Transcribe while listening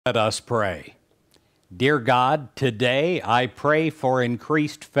Let us pray. Dear God, today I pray for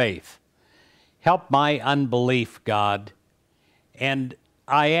increased faith. Help my unbelief, God, and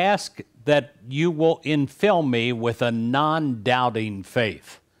I ask that you will infill me with a non-doubting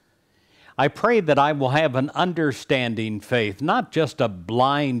faith. I pray that I will have an understanding faith, not just a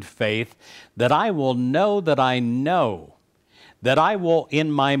blind faith, that I will know that I know, that I will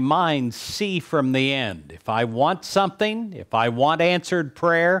in my mind see from the end. If I want something, if I want answered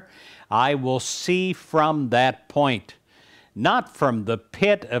prayer, I will see from that point, not from the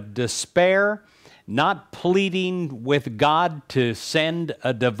pit of despair, not pleading with God to send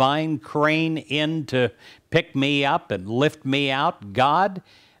a divine crane in to pick me up and lift me out. God,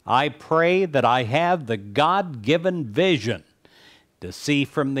 I pray that I have the God-given vision to see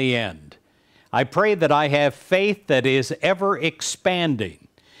from the end. I pray that I have faith that is ever expanding,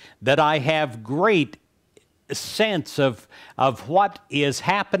 that I have great sense of what is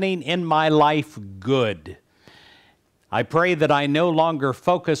happening in my life good. I pray that I no longer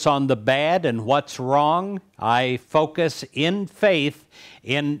focus on the bad and what's wrong. I focus in faith,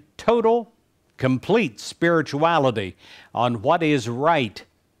 in total, complete spirituality on what is right.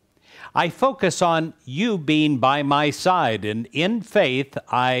 I focus on you being by my side, and in faith,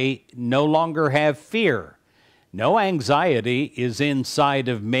 I no longer have fear. No anxiety is inside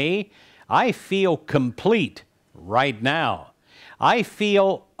of me. I feel complete right now. I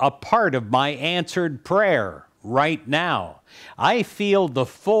feel a part of my answered prayer right now. I feel the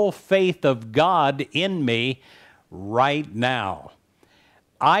full faith of God in me right now.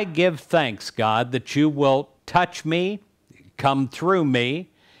 I give thanks, God, that you will touch me, come through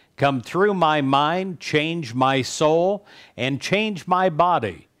my mind, change my soul, and change my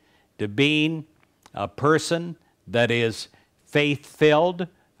body to being a person that is faith-filled,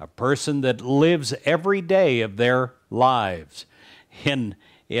 a person that lives every day of their lives in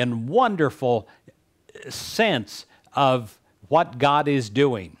wonderful sense of what God is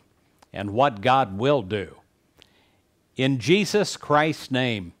doing and what God will do. In Jesus Christ's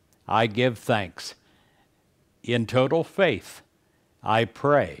name, I give thanks. In total faith, I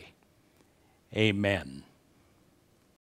pray. Amen.